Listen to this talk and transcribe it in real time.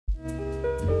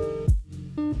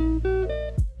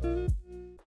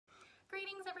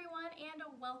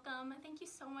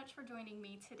for joining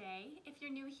me today. If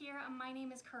you're new here, my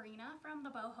name is Corinna from the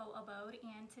Boho Abode,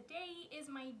 and today is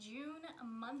my June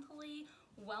monthly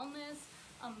wellness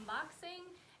unboxing,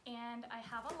 and I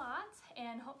have a lot,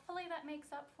 and hopefully that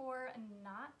makes up for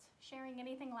not sharing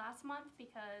anything last month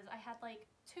because I had like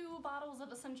 2 bottles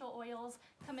of essential oils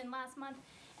come in last month,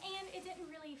 and it didn't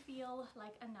really feel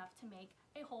like enough to make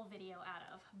a whole video out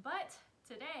of. But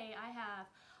today I have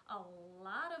a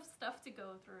lot of stuff to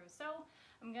go through, so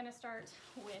I'm gonna start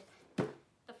with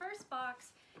the first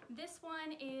box. This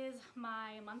one is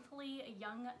my monthly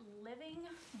Young Living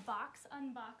box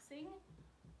unboxing.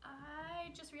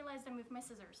 I just realized I moved my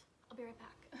scissors. I'll be right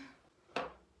back.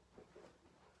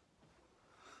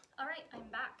 All right, I'm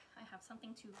back. I have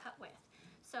something to cut with.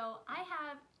 So I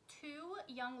have 2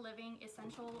 Young Living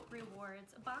Essential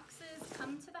Rewards boxes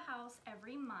come to the house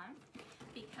every month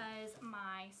because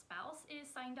my spouse is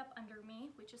signed up under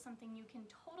me, which is something you can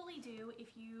totally do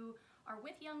if you are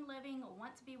with Young Living or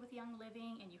want to be with Young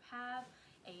Living and you have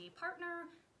a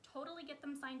partner. Totally get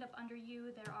them signed up under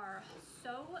you. There are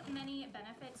so many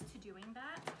benefits to doing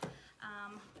that.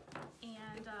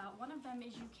 One of them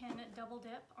is you can double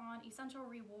dip on essential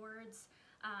rewards,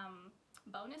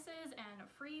 bonuses and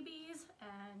freebies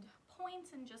and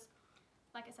points, and just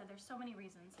like I said, there's so many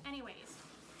reasons. Anyways,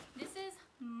 this is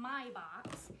my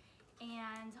box,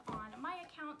 and on my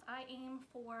account I aim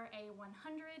for a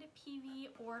 100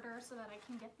 PV order so that I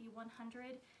can get the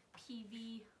 100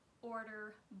 PV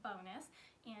order bonus,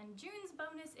 and June's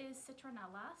bonus is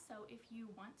citronella. So if you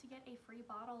want to get a free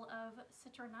bottle of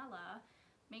citronella,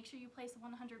 make sure you place a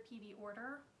 100 PV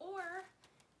order, or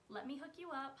let me hook you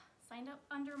up, sign up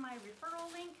under my referral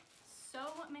link.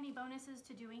 So many bonuses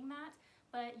to doing that,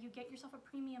 but you get yourself a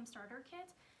premium starter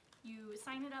kit. You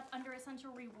sign it up under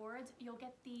Essential Rewards, you'll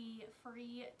get the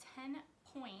free 10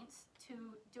 points to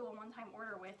do a one-time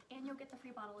order with, and you'll get the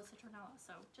free bottle of citronella.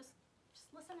 So just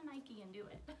listen to Nike and do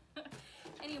it.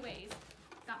 Anyways,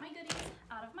 got my goodies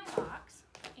out of my box,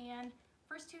 and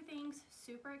first 2 things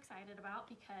super excited about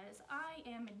because I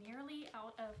am nearly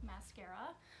out of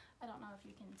mascara. I don't know if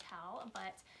you can tell,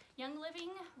 but Young Living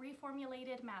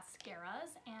reformulated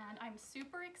mascaras, and I'm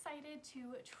super excited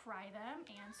to try them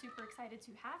and super excited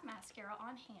to have mascara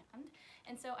on hand.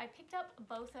 And so I picked up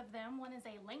both of them. One is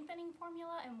a lengthening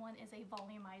formula and one is a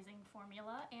volumizing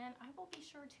formula, and I will be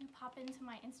sure to pop into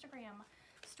my Instagram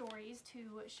stories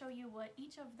to show you what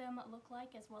each of them look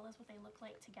like as well as what they look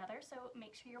like together. So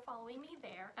make sure you're following me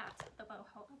there at the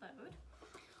Boho Abode.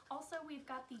 Also, we've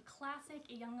got the classic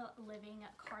Young Living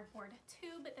cardboard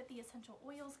tube that the essential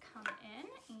oils come in,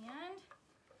 and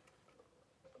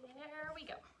there we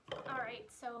go. All right,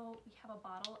 so we have a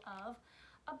bottle of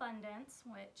Abundance,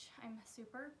 which I'm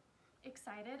super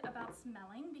excited about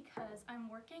smelling because I'm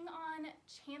working on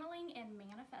channeling and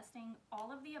manifesting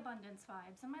all of the abundance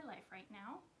vibes in my life right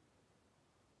now.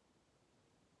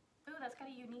 Ooh, that's got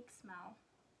a unique smell.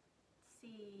 Let's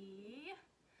see.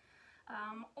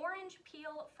 Orange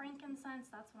peel, frankincense,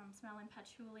 that's what I'm smelling.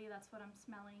 Patchouli, that's what I'm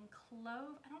smelling.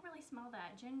 Clove, I don't really smell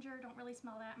that. Ginger, don't really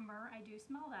smell that. Myrrh, I do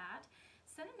smell that.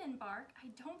 Cinnamon bark,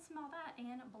 I don't smell that.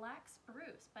 And black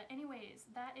spruce. But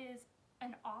anyways, that is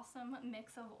an awesome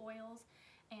mix of oils,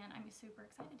 and I'm super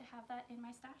excited to have that in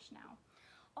my stash now.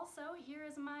 Also, here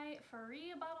is my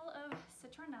free bottle of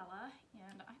citronella,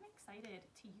 and I'm excited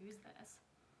to use this.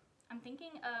 I'm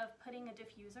thinking of putting a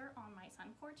diffuser on my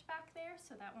sun porch back there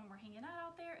so that when we're hanging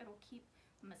out there, it'll keep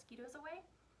the mosquitoes away.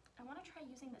 I want to try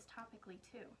using this topically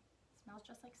too. It smells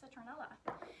just like citronella.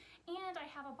 And I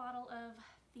have a bottle of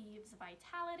Thieves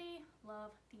Vitality.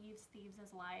 Love Thieves. Thieves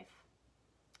is life.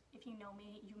 If you know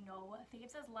me, you know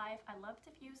Thieves is life. I love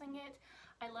diffusing it.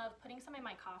 I love putting some in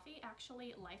my coffee.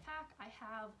 Actually, life hack, I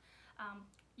have,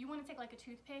 you want to take like a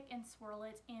toothpick and swirl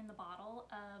it in the bottle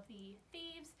of the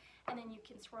Thieves, and then you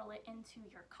can swirl it into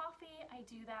your coffee. I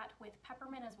do that with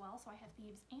peppermint as well, so I have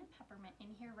Thieves and peppermint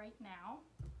in here right now.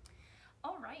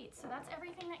 All right, so that's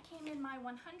everything that came in my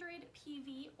 100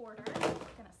 PV order. I'm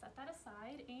gonna set that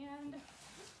aside and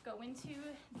go into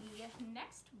the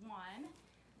next one.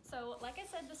 So like I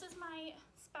said, this is my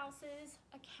spouse's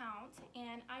account,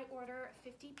 and I order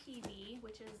 50 PV,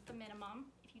 which is the minimum,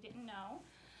 if you didn't know,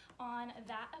 on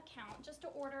that account, just to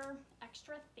order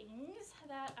extra things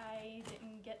that I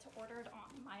didn't get to order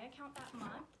on my account that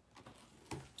month.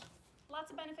 Lots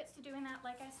of benefits to doing that.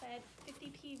 Like I said,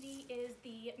 50 PV is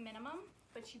the minimum,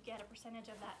 but you get a percentage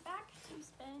of that back to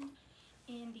spend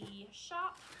in the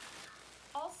shop.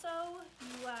 Also,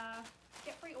 you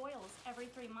get free oils every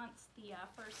 3 months the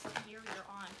first year you're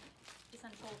on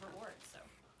Essential Rewards. So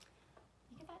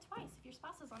you get that twice if your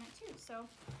spouse is on it too. So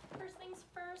first things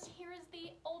first, here is the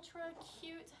ultra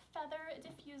cute feather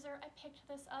diffuser. I picked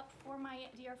this up for my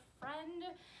dear friend,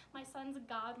 my son's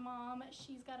godmom.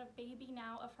 She's got a baby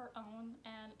now of her own,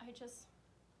 and I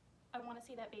want to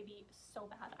see that baby so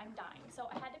bad. I'm dying. So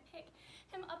I had to pick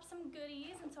him up some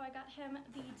goodies, and so I got him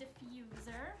the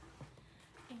diffuser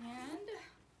and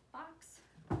box.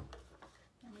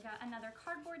 And we got another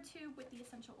cardboard tube with the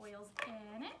essential oils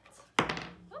in it.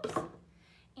 Oops.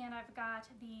 And I've got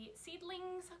the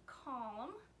Seedlings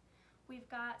Calm. We've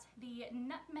got the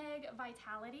Nutmeg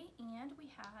Vitality, and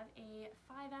we have a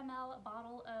 5 ml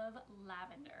bottle of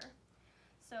lavender.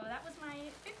 So that was my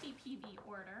 50 PV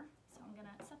order. So I'm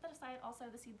gonna set that aside. Also,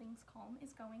 the Seedlings Calm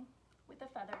is going with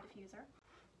the feather diffuser.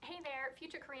 Hey there,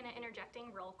 future Corinna interjecting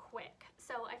real quick.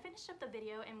 So I finished up the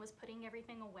video and was putting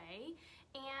everything away,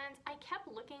 and I kept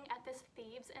looking at this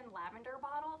Thieves and Lavender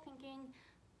bottle thinking,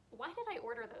 why did I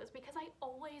order those? Because I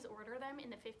always order them in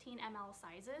the 15 ml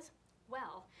sizes.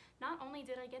 Well, not only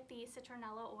did I get the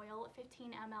citronella oil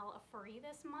 15 ml free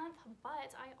this month,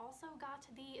 but I also got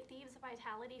the Thieves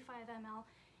Vitality 5 ml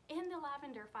and the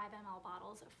Lavender 5 ml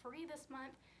bottles free this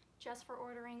month just for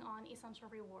ordering on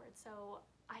Essential Rewards. So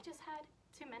I just had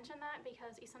to mention that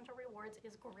because Essential Rewards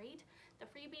is great. The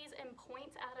freebies and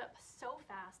points add up so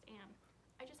fast, and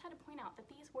I just had to point out that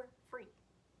these were free.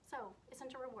 So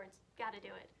Essential Rewards, gotta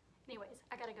do it. Anyways,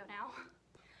 I gotta go now.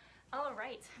 All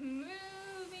right,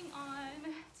 moving on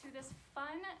to this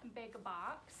fun big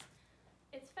box.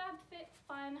 It's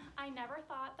FabFitFun. I never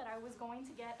thought that I was going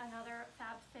to get another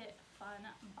FabFitFun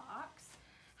box.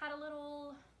 Had a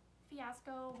little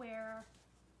fiasco where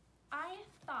I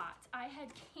thought I had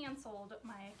canceled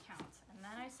my account, and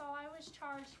then I saw I was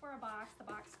charged for a box. The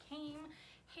box came,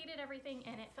 hated everything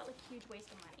in it, felt like a huge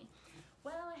waste of money.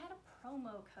 Well, I had a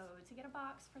promo code to get a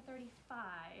box for $35,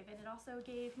 and it also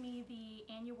gave me the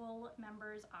annual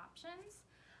members options.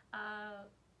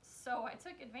 So I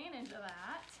took advantage of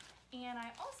that, and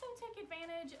I also took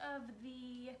advantage of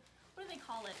the, what do they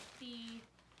call it? The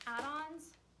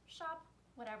add-ons shop,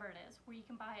 whatever it is, where you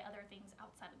can buy other things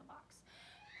outside of the box.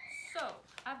 So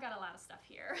I've got a lot of stuff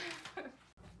here.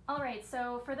 All right,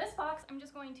 so for this box, I'm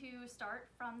just going to start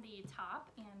from the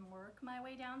top and work my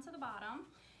way down to the bottom.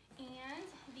 And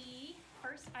the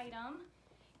first item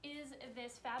is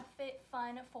this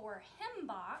FabFitFun for Him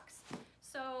box.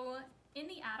 So in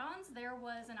the add-ons, there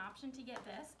was an option to get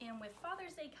this, and with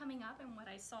Father's Day coming up and what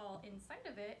I saw inside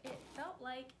of it, it felt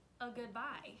like a good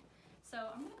buy.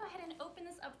 So I'm gonna go ahead and open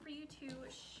this up for you to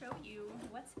show you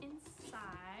what's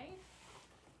inside.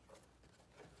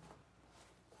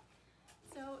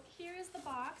 So here is the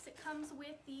box. It comes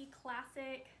with the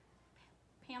classic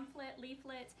pamphlet,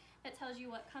 leaflet that tells you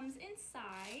what comes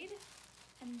inside.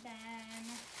 And then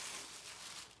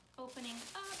opening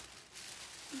up,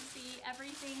 you see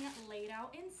everything laid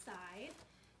out inside.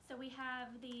 So we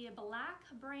have the Black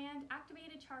Brand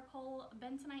Activated Charcoal,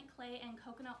 Bentonite Clay, and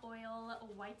Coconut Oil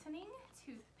Whitening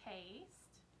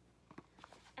Toothpaste.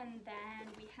 And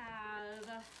then we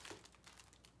have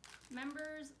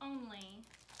members only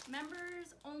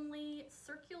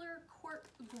circular cork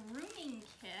grooming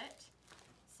kit.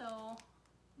 So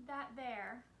that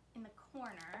there in the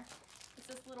corner, it's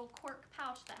this little cork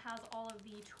pouch that has all of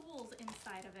the tools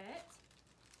inside of it.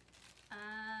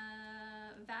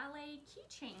 Valet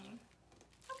keychain.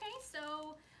 Okay,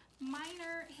 so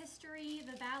minor history,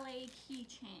 the valet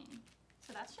keychain.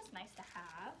 So that's just nice to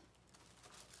have.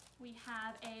 We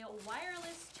have a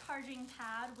wireless charging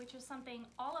pad, which is something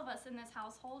all of us in this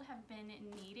household have been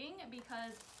needing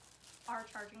because our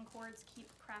charging cords keep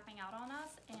crapping out on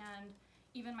us, and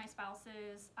even my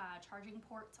spouse's charging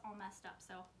port's all messed up.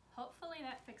 So hopefully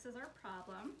that fixes our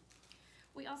problem.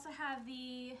 We also have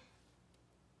the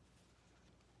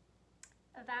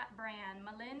That Brand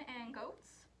Malin and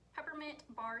Goats Peppermint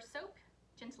Bar Soap.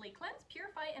 Gently cleanse,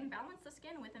 purify, and balance the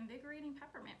skin with invigorating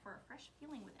peppermint for a fresh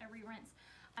feeling with every rinse.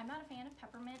 I'm not a fan of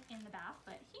peppermint in the bath,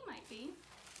 but he might be.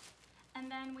 And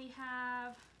then we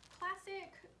have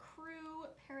classic Crew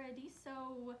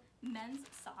Paradiso men's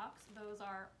socks. Those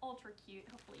are ultra cute.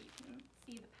 Hopefully you can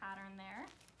see the pattern there.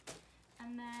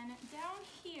 And then down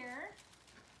here,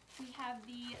 we have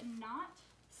the Not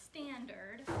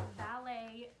Standard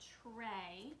Valet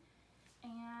Tray.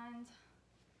 And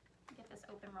I'll get this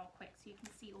open real quick so you can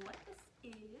see what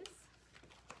this is.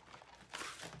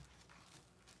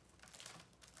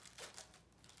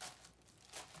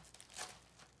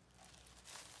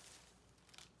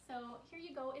 So here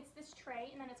you go, it's this tray,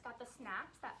 and then it's got the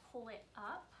snaps that pull it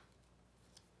up.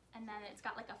 And then it's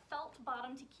got like a felt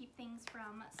bottom to keep things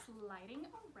from sliding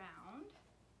around.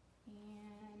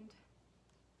 And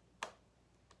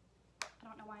I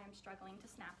don't know why I'm struggling to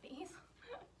snap these.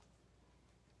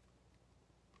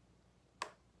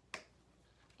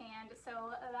 And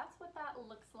so that's what that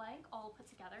looks like all put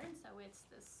together. And so it's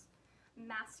this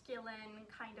masculine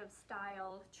kind of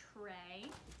style tray.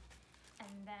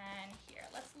 And then here,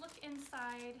 let's look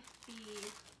inside the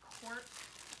Court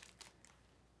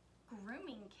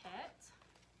grooming kit.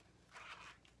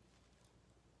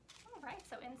 All right,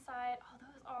 so inside, oh,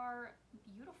 those are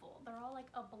beautiful. They're all like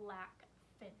a black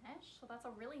finish. So that's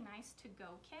a really nice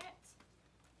to-go kit.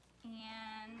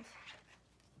 And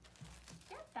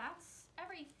yeah, that's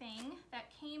everything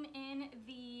that came in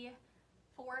the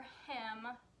For Him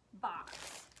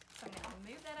box. So I'm gonna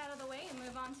move that out of the way and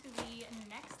move on to the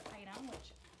next item,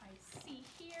 which I see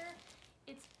here.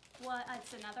 It's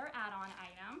another add-on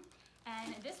item.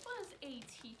 And this was a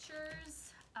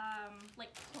teacher's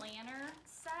like planner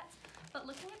set, but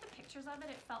looking at the pictures of it,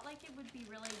 it felt like it would be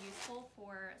really useful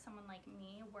for someone like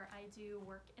me, where I do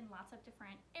work in lots of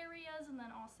different areas, and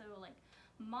then also like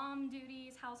mom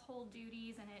duties, household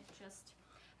duties, and it just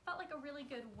felt like a really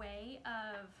good way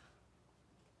of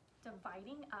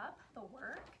dividing up the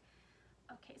work.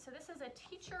 Okay, so this is a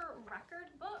teacher record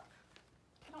book.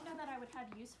 I don't know that I would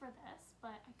have use for this,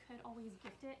 but I could always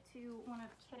gift it to one of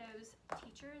kiddos'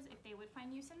 teachers if they would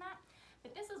find use in that.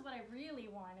 But this is what I really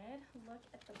wanted. Look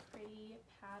at the pretty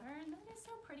pattern. That is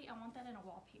so pretty. I want that in a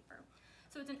wallpaper.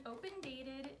 So it's an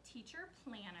open-dated teacher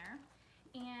planner,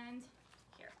 and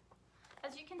here,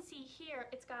 as you can see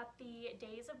here, it's got the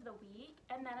days of the week,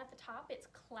 and then at the top it's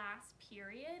class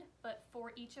period. But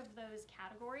for each of those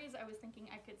categories, I was thinking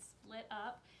I could split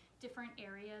up different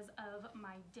areas of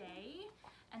my day.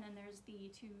 And then there's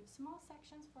the two small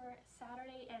sections for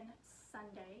Saturday and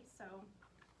Sunday. So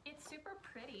it's super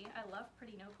pretty. I love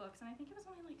pretty notebooks, and I think it was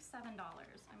only like $7.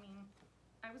 I mean,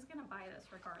 I was gonna buy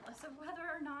this regardless of whether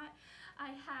or not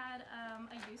I had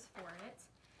a use for it.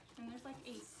 And there's like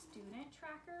a student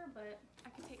tracker, but I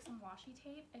could take some washi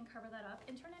tape and cover that up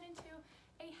and turn it into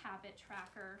a habit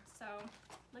tracker. So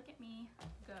look at me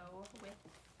go with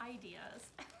ideas.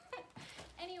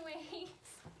 Anyways,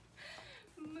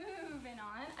 moving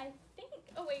on. I think,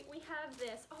 oh wait, we have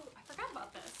this. Oh, I forgot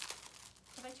about this,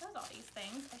 because I chose all these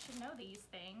things. I should know these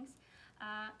things.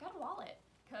 Got a wallet,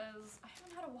 because I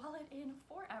haven't had a wallet in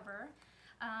forever.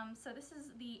 So this is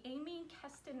the Amy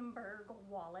Kestenberg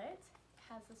wallet. It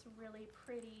has this really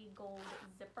pretty gold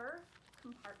zipper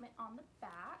compartment on the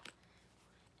back,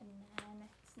 and then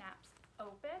it snaps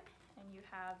open, and you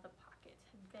have the pocket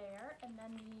there, and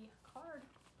then the card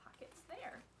pockets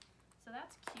there. So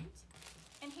that's cute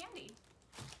and handy.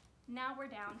 Now we're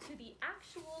down to the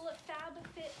actual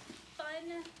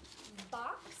FabFitFun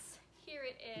box. Here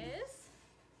it is.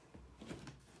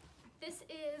 This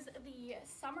is the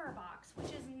summer box,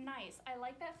 which is nice. I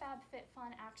like that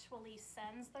FabFitFun actually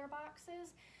sends their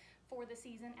boxes for the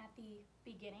season at the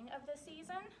beginning of the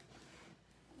season.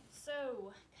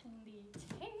 So, cutting the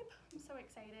tape. I'm so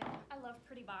excited. I love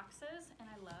pretty boxes, and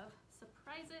I love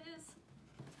surprises.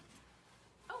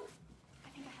 Oh, I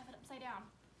think I have it upside down.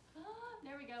 Oh,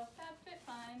 there we go,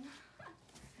 FabFitFun.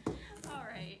 All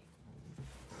right.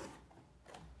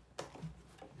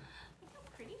 Look how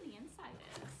pretty the inside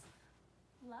is.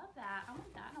 Love that. I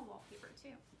want that in a wallpaper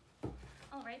too.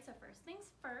 All right, so first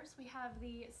things first, we have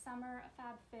the Summer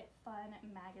FabFitFun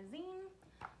magazine.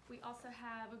 We also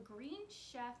have a Green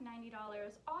Chef $90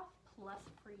 off plus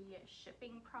free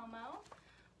shipping promo.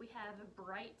 We have a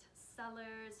Bright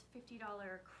Sellers $50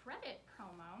 credit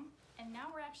promo. And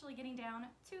now we're actually getting down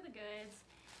to the goods.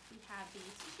 We have the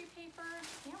tissue paper,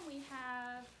 and we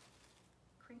have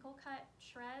crinkle cut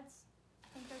shreds. I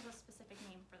think there's a specific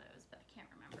name for those, but I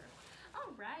can't remember.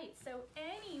 All right, so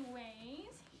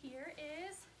anyways, here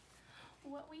is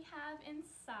what we have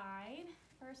inside.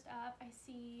 First up, I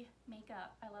see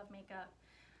makeup. I love makeup.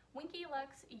 Winky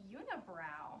Lux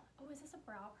Unibrow. Oh, is this a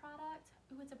brow product?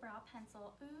 Ooh, it's a brow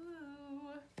pencil.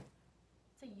 Ooh,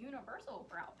 it's a universal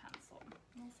brow pencil.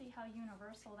 We'll see how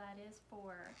universal that is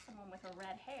for someone with a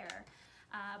red hair.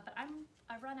 But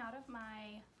I've run out of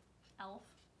my e.l.f.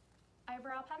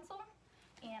 eyebrow pencil,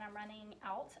 and I'm running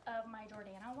out of my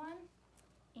Jordana one.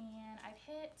 And I've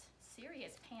hit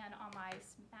serious pan on my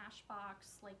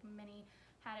Smashbox like mini.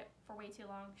 Had it for way too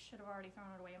long. Should have already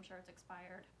thrown it away. I'm sure it's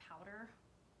expired. Powder.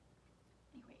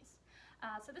 Anyways,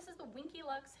 so this is the Winky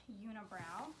Lux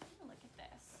Unibrow. Look at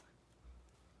this.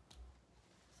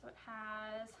 So it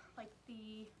has like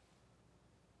the,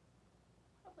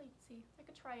 probably see, like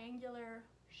a triangular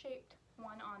shaped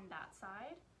one on that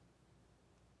side.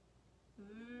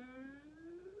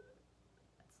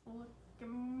 It's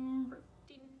looking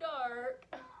pretty dark.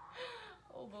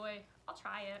 Oh boy, I'll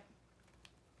try it.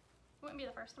 wouldn't be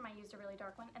the first time I used a really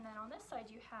dark one. And then on this side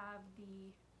you have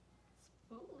the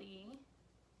spoolie.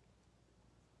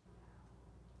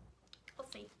 We'll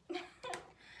see.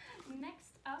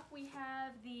 Next up we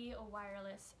have the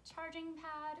wireless charging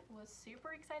pad. Was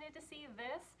super excited to see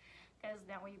this because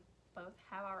now we both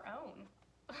have our own.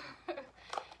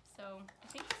 So I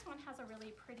think this one has a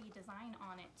really pretty design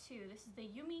on it too. This is the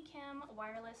Yumi Kim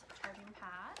wireless charging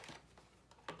pad.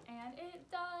 And it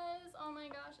does, oh my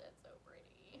gosh, it's so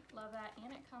pretty. Love that.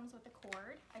 And it comes with a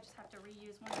cord. I just have to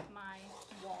reuse one of my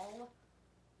wall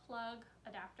plug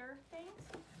adapter things.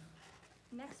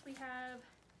 Next we have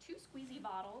 2 squeezy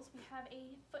bottles. We have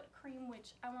a foot cream,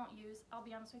 which I won't use. I'll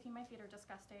be honest with you, my feet are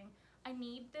disgusting. I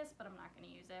need this, but I'm not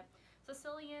gonna use it.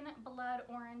 Sicilian Blood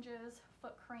Oranges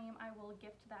foot cream. I will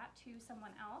gift that to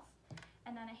someone else.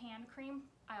 And then a hand cream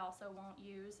I also won't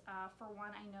use. For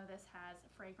one, I know this has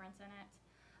fragrance in it.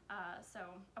 So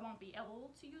I won't be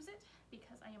able to use it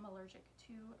because I am allergic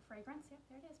to fragrance. Yep,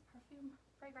 there it is, perfume,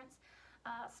 fragrance.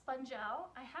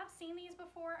 Spongel, I have seen these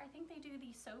before. I think they do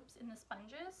the soaps in the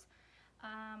sponges.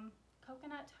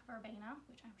 Coconut verbena,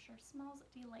 which I'm sure smells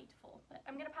delightful, but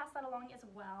I'm gonna pass that along as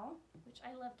well, which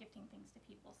I love gifting things to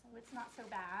people, so it's not so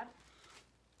bad.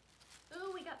 Ooh,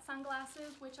 we got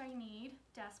sunglasses, which I need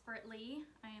desperately.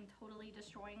 I am totally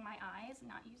destroying my eyes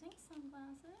not using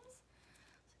sunglasses.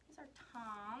 So these are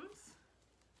Tom's.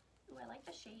 Ooh, I like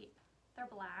the shape.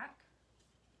 They're black.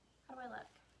 How do I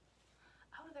look?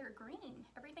 Oh, they're green.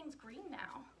 Everything's green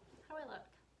now. How do I look?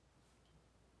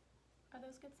 Are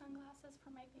those good sunglasses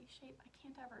for my face shape? I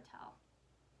can't ever tell.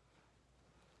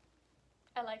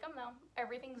 I like them though.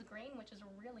 Everything's green, which is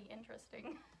really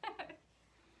interesting.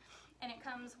 And it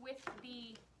comes with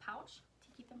the pouch to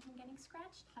keep them from getting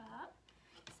scratched up.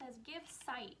 It says give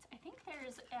sight. I think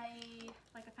there's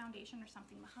like a foundation or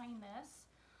something behind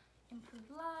this. Improve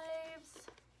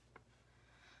lives.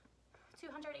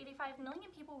 285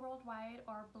 million people worldwide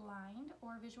are blind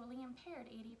or visually impaired.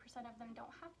 80% of them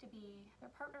don't have to be. They're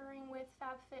partnering with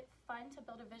FabFitFun to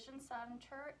build a vision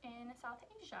center in South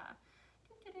Asia.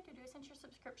 Since your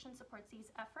subscription supports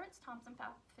these efforts, Tom's and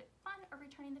FabFitFun are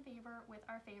returning the favor with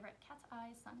our favorite cat's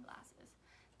eye sunglasses.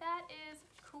 That is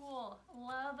cool.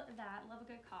 Love that. Love a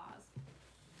good cause.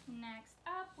 Next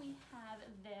up, we have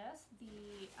this.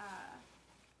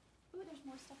 Ooh, there's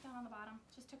more stuff down on the bottom.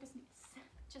 Just took a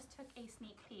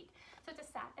sneak peek. So it's a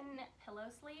satin pillow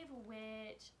sleeve,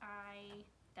 which I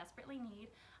desperately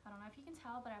need. I don't know if you can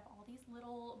tell, but I have all these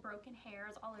little broken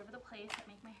hairs all over the place that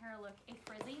make my hair look a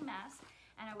frizzy mess.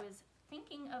 And I was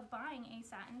thinking of buying a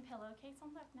satin pillowcase. Oh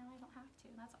look, now I don't have to.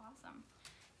 That's awesome.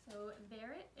 So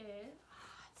there it is.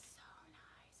 Oh, it's so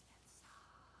nice and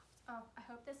soft. Oh, I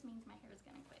hope this means my hair is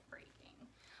gonna quit breaking.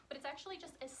 But it's actually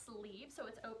just a sleeve, so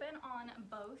it's open on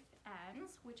both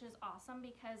ends, which is awesome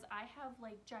because I have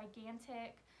like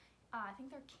gigantic, I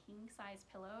think they're king size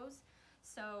pillows.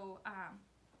 So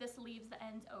this leaves the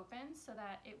ends open so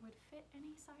that it would fit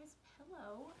any size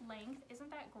pillow length.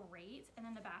 Isn't that great? And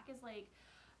then the back is like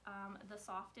the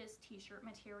softest t-shirt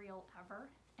material ever,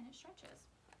 and it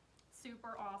stretches.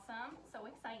 Super awesome, so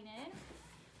excited.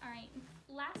 All right,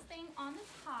 last thing on the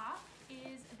top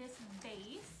is this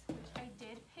base, which I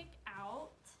did pick out.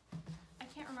 I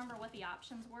can't remember what the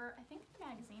options were. I think the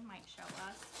magazine might show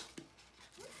us.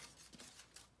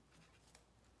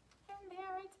 And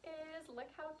there it is. Look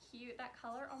how cute. That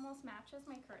color almost matches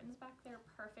my curtains back there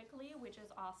perfectly, which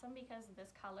is awesome because this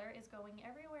color is going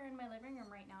everywhere in my living room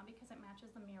right now because it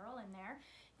matches the mural in there.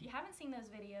 If you haven't seen those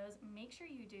videos, make sure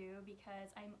you do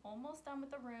because I'm almost done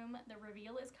with the room. The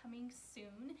reveal is coming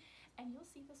soon and you'll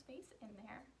see the space in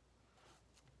there.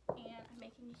 And I'm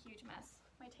making a huge mess.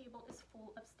 My table is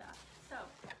full of stuff. So,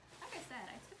 like I said,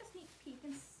 I took a sneak peek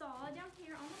and saw down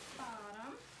here on the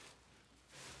bottom.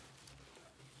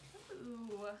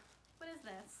 Ooh, what is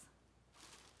this?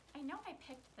 I know I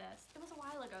picked this. It was a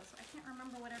while ago, so I can't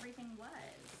remember what everything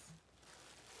was.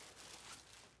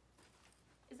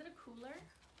 Is it a cooler?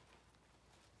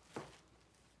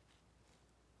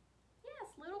 Yes,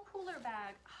 little cooler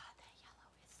bag. Ah, that yellow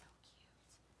is so cute.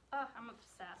 Oh, I'm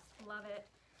obsessed. Love it.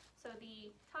 So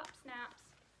the top snaps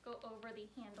go over the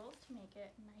handles to make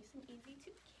it nice and easy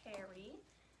to carry.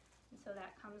 And so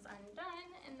that comes undone,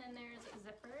 and then there's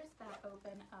zippers that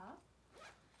open up.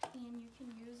 And you can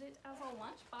use it as a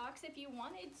lunch box if you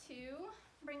wanted to.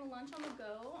 Bring lunch on the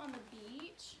go on the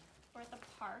beach or at the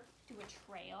park, do a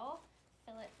trail,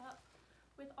 fill it up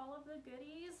with all of the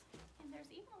goodies. And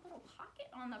there's even a little pocket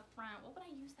on the front. What would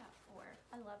I use that for?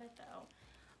 I love it though.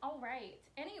 All right,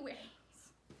 anyways,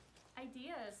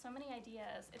 ideas, so many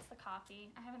ideas. It's the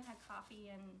coffee. I haven't had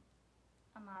coffee in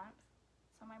a month.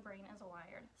 so my brain is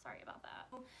wired. Sorry about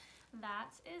that.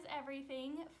 That is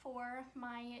everything for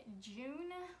my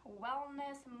June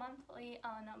Wellness Monthly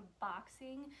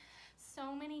unboxing.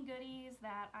 So many goodies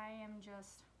that I'm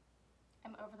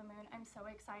over the moon. I'm so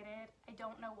excited. I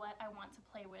don't know what I want to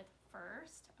play with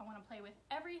first. I want to play with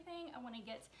everything. I want to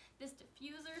get this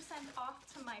diffuser sent off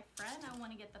to my friend. I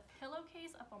want to get the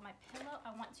pillowcase up on my pillow.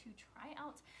 I want to try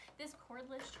out this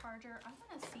cordless charger. I want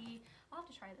to see, I'll have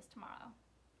to try this tomorrow,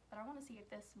 but I want to see if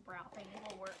this brow thing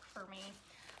will work for me.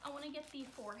 I want to get the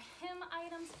For Him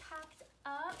items packed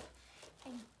up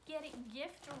and get it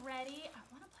gift ready. I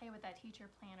want to play with that teacher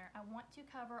planner. I want to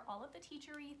cover all of the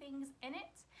teachery things in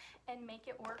it and make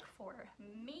it work for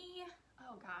me.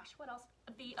 Oh gosh, what else?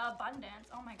 The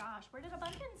Abundance. Oh my gosh, where did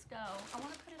Abundance go? I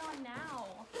want to put it on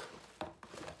now.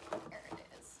 There it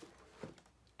is.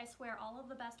 I swear all of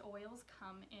the best oils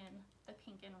come in the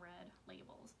pink and red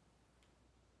labels.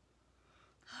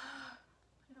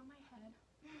 Put it on my head.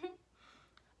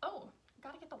 Oh,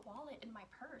 gotta get the wallet in my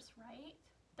purse, right?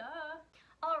 Duh.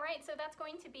 All right, so that's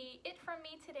going to be it from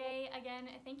me today. Again,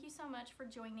 thank you so much for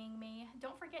joining me.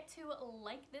 Don't forget to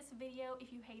like this video.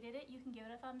 If you hated it, you can give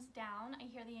it a thumbs down. I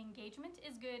hear the engagement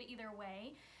is good either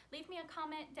way. Leave me a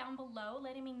comment down below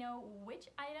letting me know which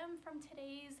item from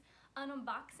today's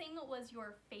unboxing was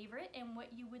your favorite and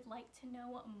what you would like to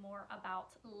know more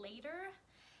about later.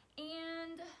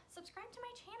 And subscribe to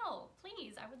my channel,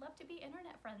 please. I would love to be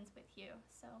internet friends with you.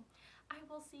 So I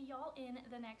will see y'all in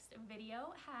the next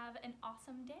video. Have an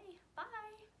awesome day. Bye.